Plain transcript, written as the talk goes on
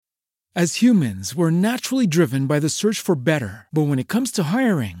As humans, we're naturally driven by the search for better. But when it comes to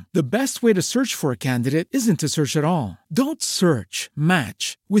hiring, the best way to search for a candidate isn't to search at all. Don't search,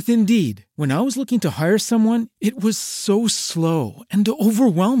 match with Indeed. When I was looking to hire someone, it was so slow and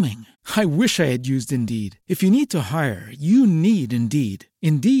overwhelming. I wish I had used Indeed. If you need to hire, you need Indeed.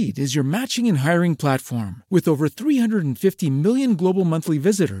 Indeed is your matching and hiring platform with over 350 million global monthly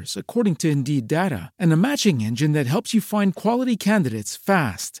visitors, according to Indeed data, and a matching engine that helps you find quality candidates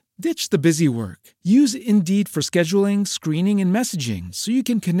fast. Ditch the busy work. Use Indeed for scheduling, screening, and messaging so you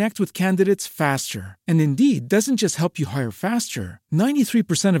can connect with candidates faster. And Indeed doesn't just help you hire faster.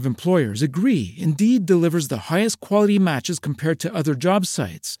 93% of employers agree Indeed delivers the highest quality matches compared to other job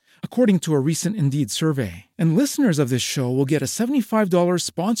sites, according to a recent Indeed survey. And listeners of this show will get a $75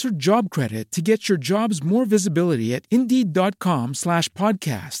 sponsored job credit to get your jobs more visibility at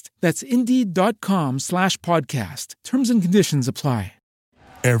Indeed.com/podcast. That's Indeed.com/podcast. Terms and conditions apply.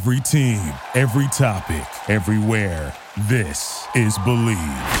 Every team, every topic, everywhere. This is Believe.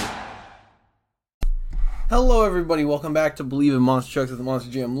 Hello, everybody. Welcome back to Believe in Monster Trucks with the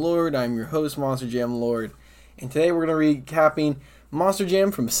Monster Jam Lord. I'm your host, Monster Jam Lord. And today we're going to be recapping Monster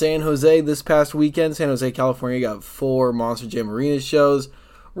Jam from San Jose this past weekend. San Jose, California got 4 Monster Jam Arena shows,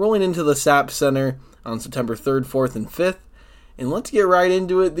 rolling into the SAP Center on September 3rd, 4th, and 5th. And let's get right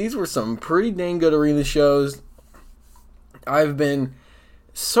into it. These were some pretty dang good arena shows. I've been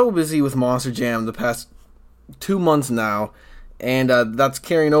so busy with Monster Jam the past 2 months now, and that's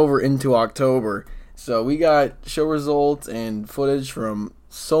carrying over into October. So we got show results and footage from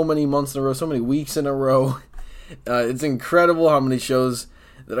so many months in a row, so many weeks in a row. It's incredible how many shows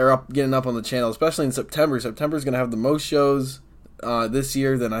that are getting up on the channel, especially in September. September is going to have the most shows this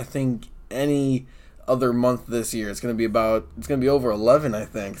year than I think any other month this year. It's going to be over 11, I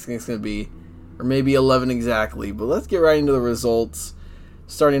think. It's going to be, or maybe 11 exactly. But let's get right into the results.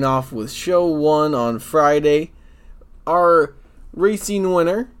 Starting off with show 1 on Friday. Our racing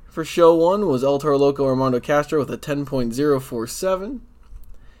winner for show 1 was El Toro Loco Armando Castro with a 10.047.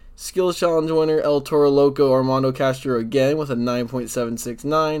 Skills Challenge winner El Toro Loco Armando Castro again with a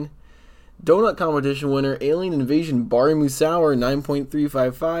 9.769. Donut competition winner Alien Invasion Barry Musauer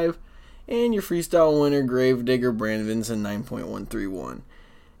 9.355. And your freestyle winner Gravedigger Brandon Vincent 9.131.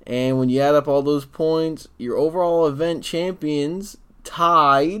 And when you add up all those points, your overall event champions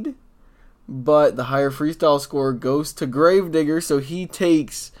tied, but the higher freestyle score goes to Gravedigger, so he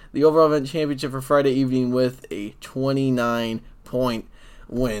takes the overall event championship for Friday evening with a 29-point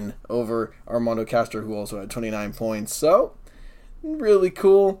win over Armando Castro, who also had 29 points. So, really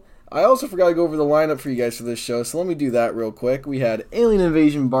cool. I also forgot to go over the lineup for you guys for this show, so let me do that real quick. We had Alien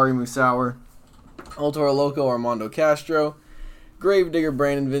Invasion Barry Musauer, El Toro Loco Armando Castro, Gravedigger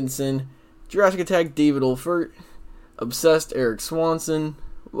Brandon Vincent, Jurassic Attack David Olfert, Obsessed Eric Swanson,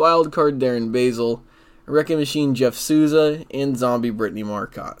 Wildcard Darren Basil, Wrecking Machine Jeff Souza, and Zombie Brittany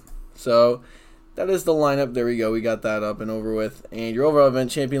Marcotte. So that is the lineup. There we go. We got that up and over with. And your overall event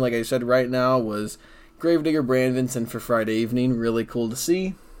champion, like I said right now, was Gravedigger Brandon Vincent for Friday evening. Really cool to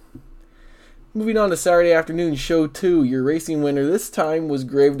see. Moving on to Saturday afternoon, show 2. Your racing winner this time was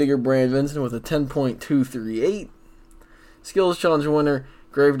Gravedigger Brandon Vincent with a 10.238. Skills Challenge winner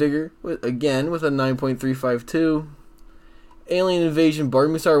Gravedigger, again with a 9.352. Alien Invasion Barry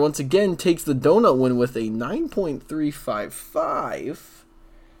Musauer once again takes the donut win with a 9.355.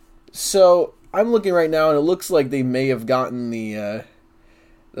 So I'm looking right now, and it looks like they may have gotten the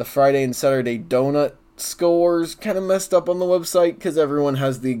Friday and Saturday donut scores kind of messed up on the website because everyone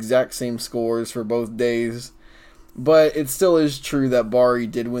has the exact same scores for both days. But it still is true that Barry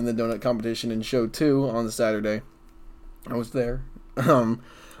did win the donut competition in show 2 on the Saturday. I was there.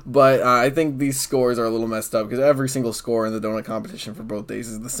 But I think these scores are a little messed up because every single score in the donut competition for both days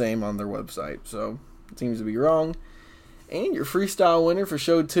is the same on their website. So it seems to be wrong. And your freestyle winner for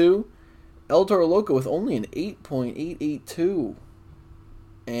show 2, El Toro Loco with only an 8.882.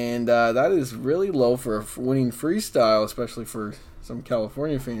 And that is really low for a winning freestyle, especially for some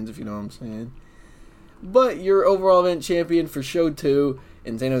California fans, if you know what I'm saying. But your overall event champion for show 2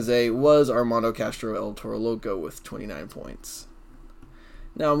 in San Jose was Armando Castro El Toro Loco with 29 points.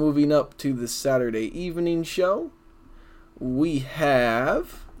 Now moving up to the Saturday evening show, we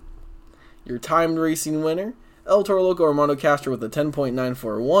have your timed racing winner, El Toro Loco Armando Castro with a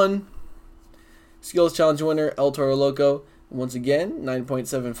 10.941. Skills Challenge winner, El Toro Loco, once again,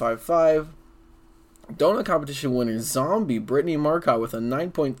 9.755. Donut competition winner, Zombie Brittany Marcotte with a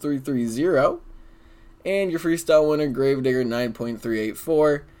 9.330. And your freestyle winner, Gravedigger,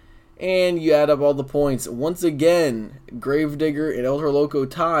 9.384. And you add up all the points. Once again, Gravedigger and El Toro Loco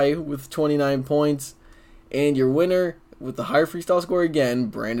tie with 29 points. And your winner with the higher freestyle score again,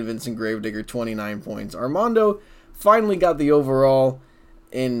 Brandon Vincent Gravedigger, 29 points. Armando finally got the overall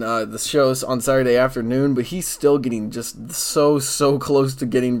in the shows on Saturday afternoon, but he's still getting just so close to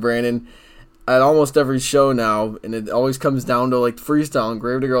getting Brandon at almost every show now, and it always comes down to like freestyle, and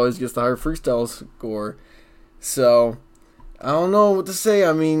Gravedigger always gets the higher freestyle score. So I don't know what to say.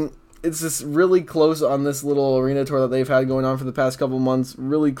 I mean, it's just really close on this little arena tour that they've had going on for the past couple months.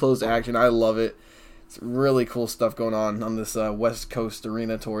 Really close action. I love it. It's really cool stuff going on this West Coast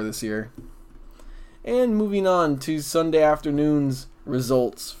arena tour this year. And moving on to Sunday afternoon's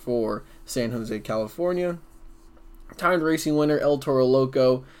results for San Jose, California. Timed racing winner El Toro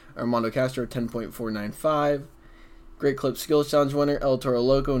Loco, Armando Castro, 10.495. Great Clip Skills Challenge winner El Toro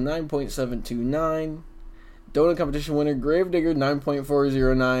Loco, 9.729. Donut competition winner Gravedigger,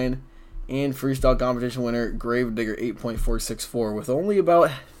 9.409. And freestyle competition winner Gravedigger, 8.464. With only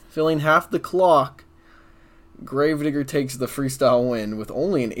about filling half the clock, Gravedigger takes the freestyle win with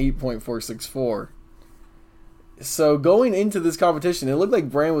only an 8.464. So going into this competition, it looked like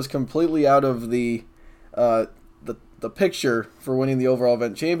Brand was completely out of the picture for winning the overall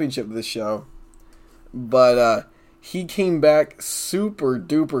event championship of this show. But he came back super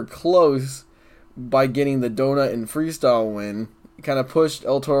duper close by getting the donut and freestyle win. He kind of pushed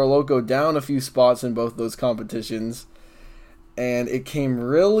El Toro Loco down a few spots in both those competitions. And it came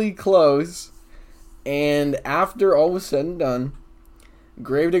really close. And after all was said and done,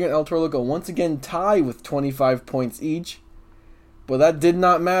 Gravedigger and El Toro Loco once again tie with 25 points each. But that did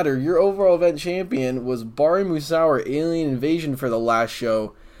not matter. Your overall event champion was Bari Musauer Alien Invasion for the last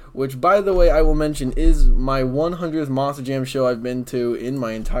show, which, by the way, I will mention is my 100th Monster Jam show I've been to in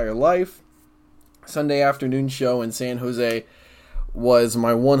my entire life. Sunday afternoon show in San Jose was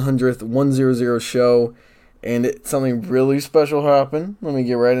my 100th 100 show, and something really special happened. Let me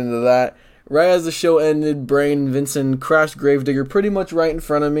get right into that. Right as the show ended, Brandon Vincent crashed Gravedigger pretty much right in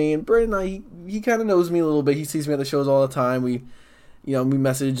front of me, and Brandon, he kind of knows me a little bit. He sees me at the shows all the time. We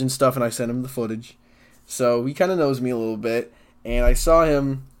message and stuff, and I send him the footage. So he kind of knows me a little bit, and I saw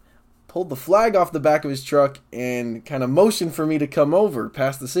him pull the flag off the back of his truck and kind of motioned for me to come over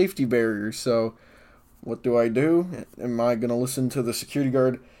past the safety barrier. So what do? Am I going to listen to the security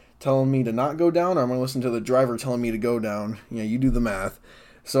guard telling me to not go down, or am I going to listen to the driver telling me to go down? You do the math.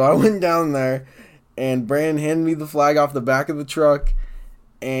 So I went down there, and Brandon handed me the flag off the back of the truck,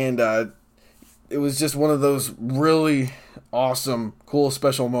 and it was just one of those really awesome, cool,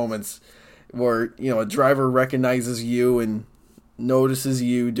 special moments where, a driver recognizes you and notices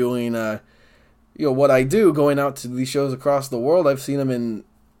you doing, what I do, going out to these shows across the world. I've seen them in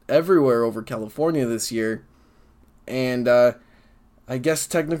everywhere over California this year, and I guess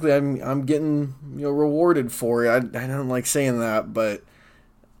technically I'm getting rewarded for it. I don't like saying that, but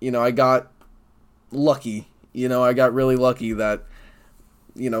I got lucky. I got really lucky that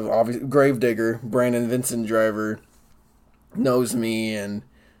obviously Gravedigger, Brandon Vincent driver, knows me and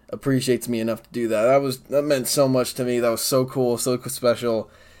appreciates me enough to do that. That meant so much to me. That was so cool, so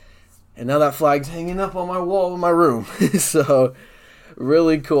special. And now that flag's hanging up on my wall in my room. So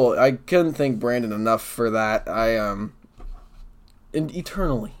really cool. I couldn't thank Brandon enough for that. And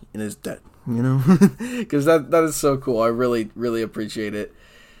eternally in his debt, because that is so cool. I really, really appreciate it.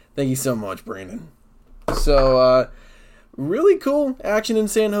 Thank you so much, Brandon. So, really cool action in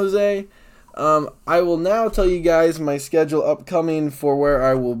San Jose. I will now tell you guys my schedule upcoming for where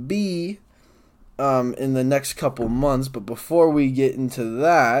I will be in the next couple months. But before we get into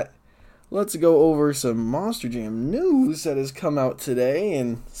that, let's go over some Monster Jam news that has come out today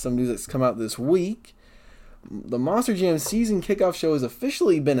and some news that's come out this week. The Monster Jam season kickoff show has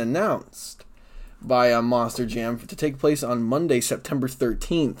officially been announced by Monster Jam to take place on Monday, September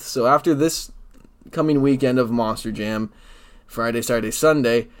 13th. So after this coming weekend of Monster Jam, Friday, Saturday,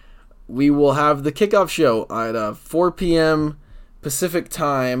 Sunday, we will have the kickoff show at 4 p.m. Pacific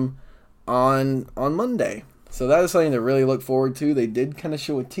time on Monday. So that is something to really look forward to. They did kind of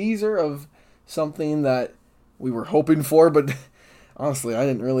show a teaser of something that we were hoping for, but honestly, I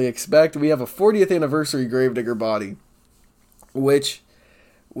didn't really expect. We have a 40th anniversary Gravedigger body, which,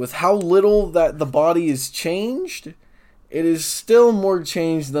 with how little that the body is changed, it is still more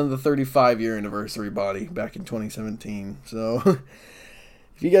changed than the 35-year anniversary body back in 2017. So,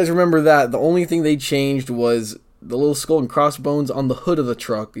 if you guys remember that, the only thing they changed was the little skull and crossbones on the hood of the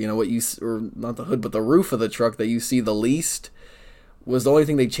truck. Or not the hood, but the roof of the truck that you see the least was the only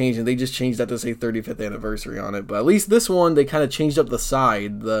thing they changed, and they just changed that to say 35th anniversary on it. But at least this one, they kind of changed up the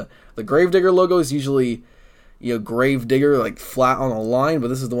side. The Gravedigger logo is usually Gravedigger, like flat on a line, but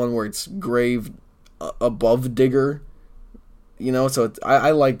this is the one where it's grave above digger. So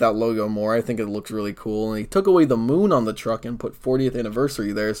I like that logo more. I think it looks really cool. And he took away the moon on the truck and put 40th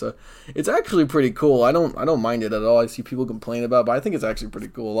anniversary there. So it's actually pretty cool. I don't mind it at all. I see people complain about it, but I think it's actually pretty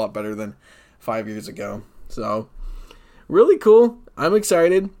cool. A lot better than 5 years ago. So really cool. I'm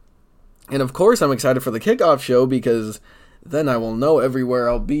excited. And of course, I'm excited for the kickoff show because then I will know everywhere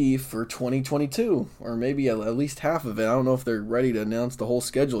I'll be for 2022, or maybe at least half of it. I don't know if they're ready to announce the whole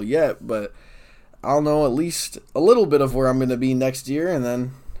schedule yet, but I'll know at least a little bit of where I'm going to be next year, and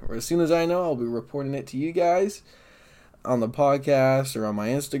then as soon as I know, I'll be reporting it to you guys on the podcast or on my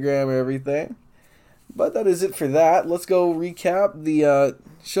Instagram and everything. But that is it for that. Let's go recap the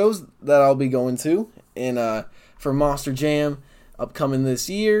shows that I'll be going to for Monster Jam upcoming this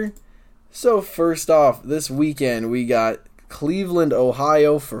year. So first off, this weekend we got Cleveland,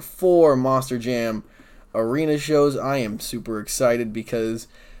 Ohio for 4 Monster Jam arena shows. I am super excited because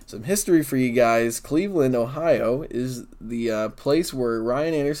some history for you guys. Cleveland, Ohio is the place where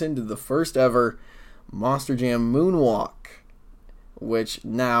Ryan Anderson did the first ever Monster Jam moonwalk, which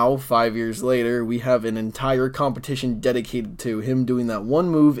now, 5 years later, we have an entire competition dedicated to him doing that one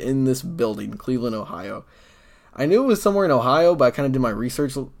move in this building, Cleveland, Ohio. I knew it was somewhere in Ohio, but I kind of did my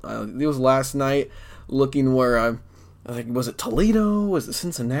research. It was last night looking where I think, was it Toledo? Was it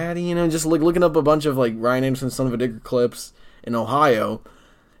Cincinnati? Just looking up a bunch of Ryan Anderson Son of a Digger clips in Ohio.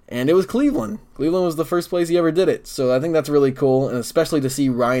 And it was Cleveland. Cleveland was the first place he ever did it. So I think that's really cool. And especially to see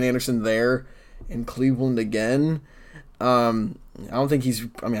Ryan Anderson there in Cleveland again. I don't think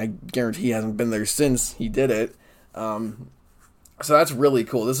I guarantee he hasn't been there since he did it. So that's really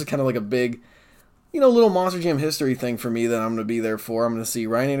cool. This is kind of like a big, little Monster Jam history thing for me that I'm going to be there for. I'm going to see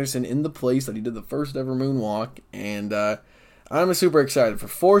Ryan Anderson in the place that he did the first ever moonwalk. And I'm super excited for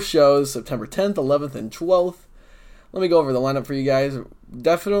 4 shows, September 10th, 11th, and 12th. Let me go over the lineup for you guys.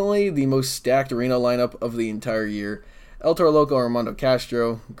 Definitely the most stacked arena lineup of the entire year. El Toro Loco, Armando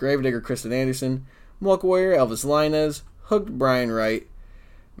Castro, Gravedigger, Kristen Anderson, Muck Warrior, Elvis Linez, Hooked, Brian Wright,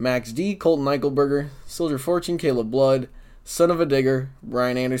 Max D, Colton Eichelberger, Soldier Fortune, Caleb Blood, Son of a Digger,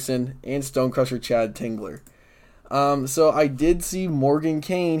 Brian Anderson, and Stonecrusher Chad Tingler. So I did see Morgan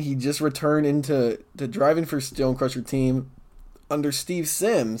Kane. He just returned into driving for Stonecrusher team under Steve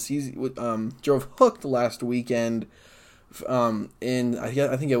Sims. He drove Hooked last weekend in,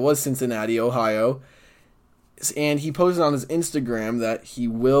 I think it was Cincinnati, Ohio. And he posted on his Instagram that he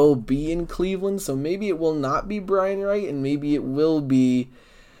will be in Cleveland, so maybe it will not be Brian Wright, and maybe it will be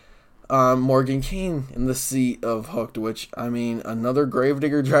Morgan Kane in the seat of Hooked, which, another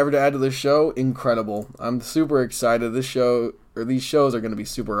Gravedigger driver to add to the show. Incredible. I'm super excited. These shows are going to be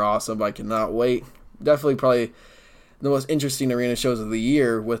super awesome. I cannot wait. Definitely probably the most interesting arena shows of the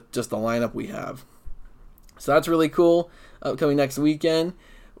year with just the lineup we have. So that's really cool. Upcoming next weekend,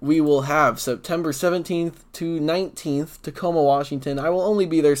 we will have September 17th to 19th, Tacoma, Washington. I will only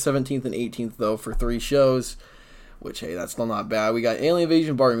be there 17th and 18th, though, for 3 shows. Which, hey, that's still not bad. We got Alien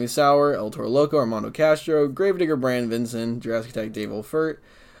Invasion, Barmy Sauer, El Toro Loco, Armando Castro, Gravedigger, Brandon Vincent, Jurassic Attack, Dave Olfert,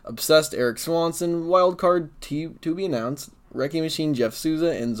 Obsessed, Eric Swanson, Wildcard, to be announced, Wrecking Machine, Jeff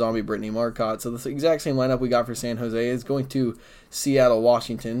Souza, and Zombie, Brittany Marcotte. So the exact same lineup we got for San Jose is going to Seattle,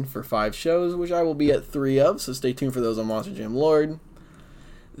 Washington for 5 shows, which I will be at 3 of, so stay tuned for those on Monster Jam Lord.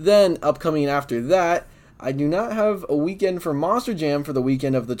 Then, upcoming after that, I do not have a weekend for Monster Jam for the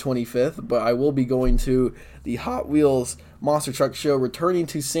weekend of the 25th, but I will be going to the Hot Wheels Monster Truck Show returning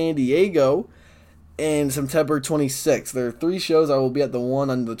to San Diego in September 26th. There are 3 shows. I will be at the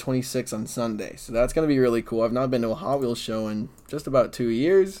one on the 26th on Sunday, so that's going to be really cool. I've not been to a Hot Wheels show in just about 2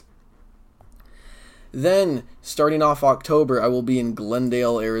 years. Then, starting off October, I will be in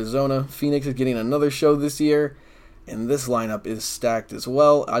Glendale, Arizona. Phoenix is getting another show this year. And this lineup is stacked as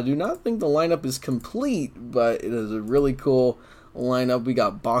well. I do not think the lineup is complete, but it is a really cool lineup. We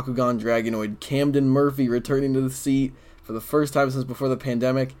got Bakugan Dragonoid, Camden Murphy returning to the seat for the first time since before the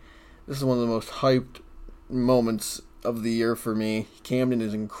pandemic. This is one of the most hyped moments of the year for me. Camden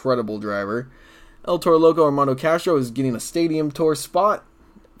is an incredible driver. El Toro Loco Armando Castro is getting a stadium tour spot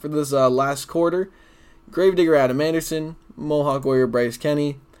for this last quarter. Gravedigger Adam Anderson, Mohawk Warrior Bryce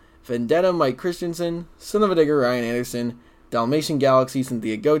Kenny, Vendetta Mike Christensen, Son of a Digger Ryan Anderson, Dalmatian Galaxy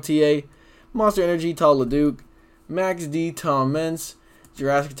Cynthia Gautier, Monster Energy Todd LeDuc, Max D Tom Mentz,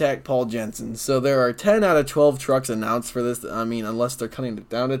 Jurassic Attack Paul Jensen. So there are 10 out of 12 trucks announced for this. Unless they're cutting it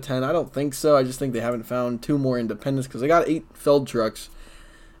down to 10. I don't think so. I just think they haven't found 2 more independents because they got 8 Feld trucks.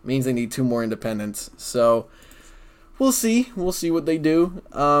 It means they need 2 more independents. So we'll see. We'll see what they do.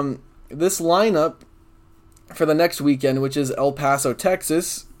 This lineup for the next weekend, which is El Paso,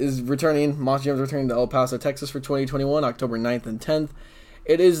 Texas, is returning. Monster Jam is returning to El Paso, Texas for 2021, October 9th and 10th.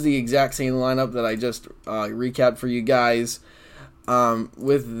 It is the exact same lineup that I just recapped for you guys.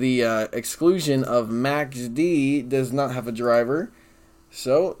 with the exclusion of Max D does not have a driver.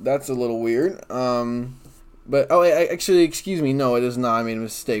 So that's a little weird. Actually, excuse me, no, it is not. I made a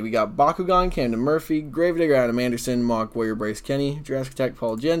mistake. We got Bakugan, Camden Murphy, Gravedigger, Adam Anderson, Mock Warrior, Bryce Kenny, Jurassic Tech,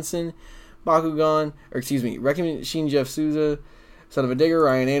 Paul Jensen, Wrecking Machine, Jeff Souza, Son of a Digger,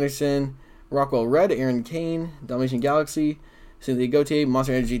 Ryan Anderson, Rockwell Red, Aaron Kane, Dalmatian Galaxy, Cynthia Gauthier,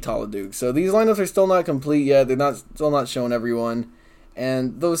 Monster Energy, Tala Duke. So these lineups are still not complete yet. They're still not showing everyone.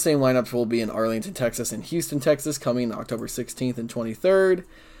 And those same lineups will be in Arlington, Texas and Houston, Texas, coming October 16th and 23rd.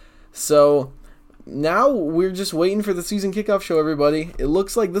 So now we're just waiting for the season kickoff show, everybody. It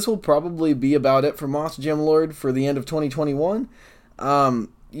looks like this will probably be about it for Monster Jam Lord for the end of 2021.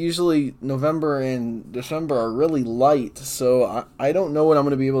 Usually November and December are really light, so I don't know what I'm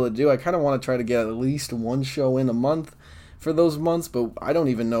going to be able to do. I kind of want to try to get at least one show in a month for those months, but I don't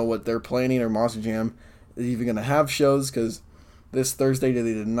even know what they're planning or Monster Jam is even going to have shows, because this Thursday they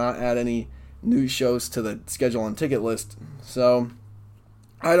did not add any new shows to the schedule and ticket list. So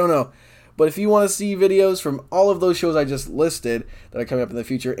I don't know. But if you want to see videos from all of those shows I just listed that are coming up in the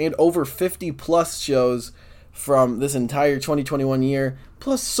future, and over 50 plus shows from this entire 2021 year,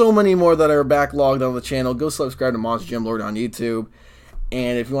 plus so many more that are backlogged on the channel, go subscribe to Monster Jam Lord on YouTube.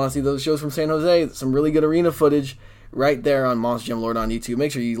 And if you want to see those shows from San Jose, some really good arena footage right there on Monster Jam Lord on YouTube.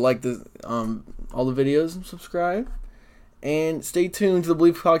 Make sure you like all the videos and subscribe. And stay tuned to the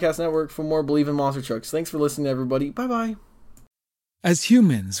Believe Podcast Network for more Believe in Monster Trucks. Thanks for listening, everybody. Bye-bye. As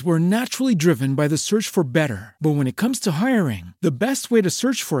humans, we're naturally driven by the search for better. But when it comes to hiring, the best way to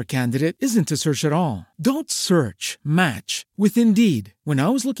search for a candidate isn't to search at all. Don't search, match with Indeed. When I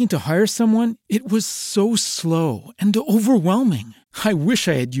was looking to hire someone, it was so slow and overwhelming. I wish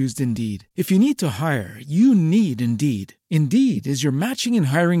I had used Indeed. If you need to hire, you need Indeed. Indeed is your matching and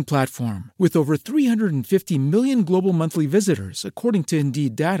hiring platform with over 350 million global monthly visitors, according to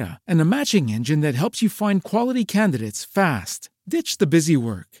Indeed data, and a matching engine that helps you find quality candidates fast. Ditch the busy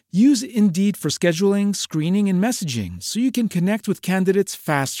work. Use Indeed for scheduling, screening, and messaging so you can connect with candidates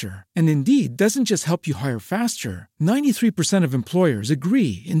faster. And Indeed doesn't just help you hire faster. 93% of employers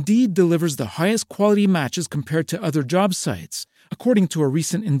agree Indeed delivers the highest quality matches compared to other job sites, according to a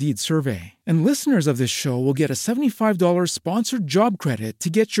recent Indeed survey. And listeners of this show will get a $75 sponsored job credit to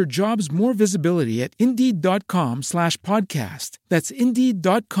get your jobs more visibility at Indeed.com/podcast. That's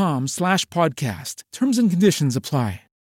Indeed.com/podcast. Terms and conditions apply.